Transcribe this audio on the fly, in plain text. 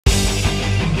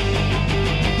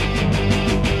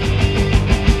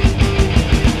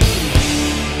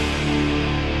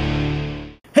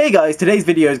Hey guys, today's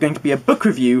video is going to be a book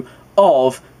review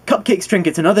of Cupcakes,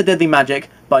 Trinkets and Other Deadly Magic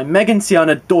by Meghan,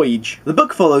 Ciana, Doidge. The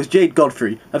book follows Jade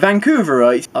Godfrey, a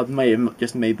Vancouverite, I may have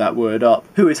just made that word up,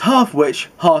 who is half witch,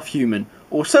 half human.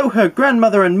 Or so her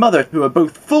grandmother and mother, who are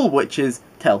both full witches,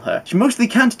 tell her. She mostly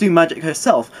can't do magic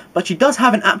herself, but she does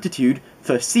have an aptitude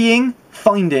for seeing,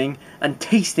 finding, and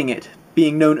tasting it,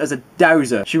 being known as a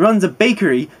dowser. She runs a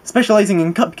bakery specialising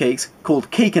in cupcakes called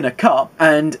Cake in a Cup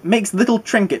and makes little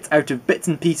trinkets out of bits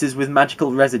and pieces with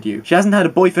magical residue. She hasn't had a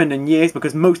boyfriend in years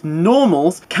because most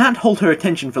normals can't hold her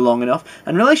attention for long enough,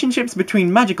 and relationships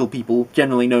between magical people,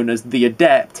 generally known as the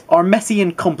adept, are messy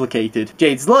and complicated.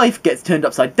 Jade's life gets turned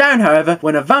upside down, however,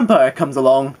 when a vampire comes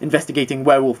along investigating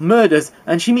werewolf murders,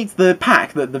 and she meets the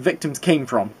pack that the victims came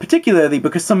from, particularly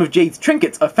because some of Jade's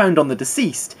trinkets are found on the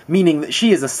deceased, meaning that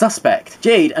she is a suspect.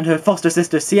 Jade and her foster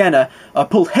sister Ciana are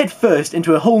pulled headfirst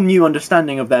into a whole new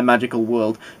understanding of their magical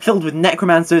world, filled with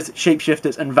necromancers,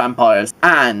 shapeshifters and vampires,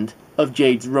 and of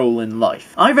Jade's role in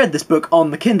life. I read this book on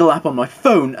the Kindle app on my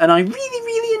phone and I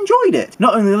really enjoyed it.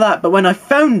 Not only that, but when I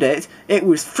found it, it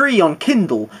was free on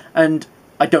Kindle, and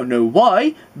I don't know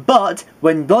why, but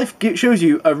when life shows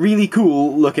you a really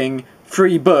cool looking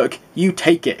free book, you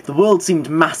take it. The world seemed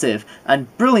massive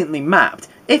and brilliantly mapped,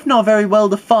 if not very well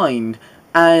defined.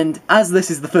 And as this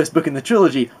is the first book in the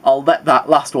trilogy, I'll let that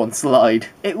last one slide.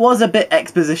 It was a bit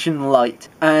exposition light,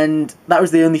 and that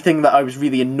was the only thing that I was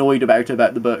really annoyed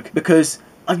about the book, because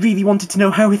I really wanted to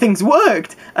know how things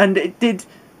worked, and it did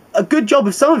a good job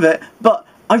of some of it, but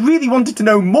I really wanted to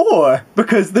know more,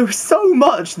 because there was so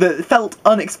much that felt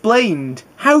unexplained.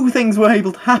 How things were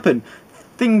able to happen,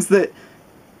 things that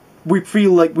we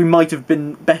feel like we might have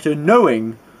been better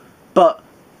knowing, but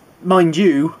mind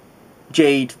you,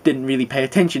 Jade didn't really pay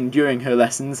attention during her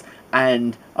lessons,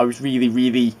 and I was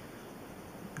really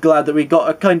glad that we got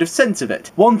a kind of sense of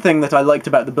it. One thing that I liked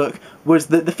about the book was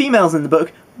that the females in the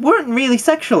book weren't really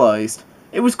sexualised.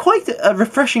 It was quite a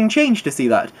refreshing change to see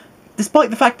that, despite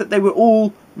the fact that they were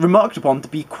all remarked upon to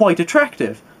be quite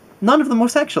attractive. None of them were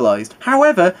sexualised.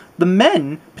 However, the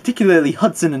men, particularly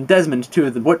Hudson and Desmond, two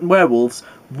of the werewolves,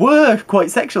 were quite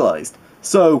sexualised.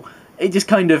 So it just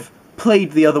kind of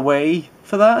played the other way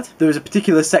for that. There was a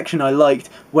particular section I liked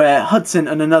where Hudson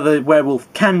and another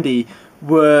werewolf, Candy,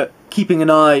 were keeping an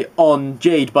eye on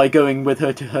Jade by going with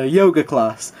her to her yoga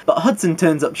class. But Hudson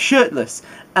turns up shirtless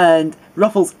and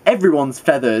ruffles everyone's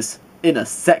feathers in a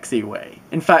sexy way.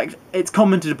 In fact, it's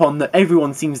commented upon that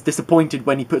everyone seems disappointed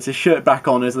when he puts his shirt back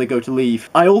on as they go to leave.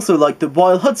 I also liked that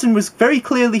while Hudson was very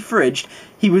clearly fridged,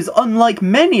 he was unlike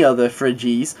many other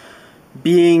fridgies,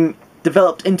 being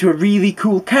developed into a really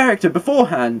cool character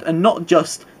beforehand, and not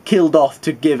just killed off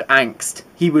to give angst.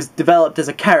 He was developed as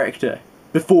a character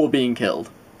before being killed,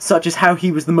 such as how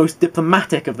he was the most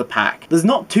diplomatic of the pack. There's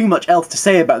not too much else to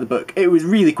say about the book, it was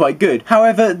really quite good.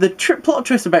 However, the plot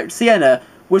twist about Ciana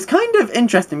was kind of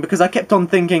interesting because I kept on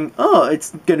thinking, oh,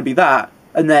 it's gonna be that,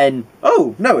 and then,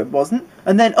 oh, no it wasn't,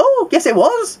 and then, oh, yes it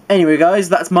was! Anyway guys,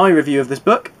 that's my review of this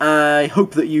book. I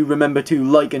hope that you remember to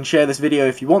like and share this video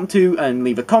if you want to, and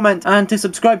leave a comment, and to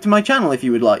subscribe to my channel if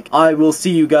you would like. I will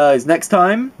see you guys next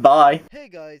time, bye! Hey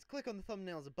guys, click on the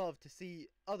thumbnails above to see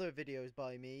other videos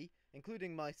by me,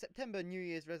 including my September New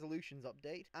Year's resolutions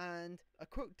update, and a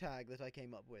quote tag that I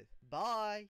came up with. Bye!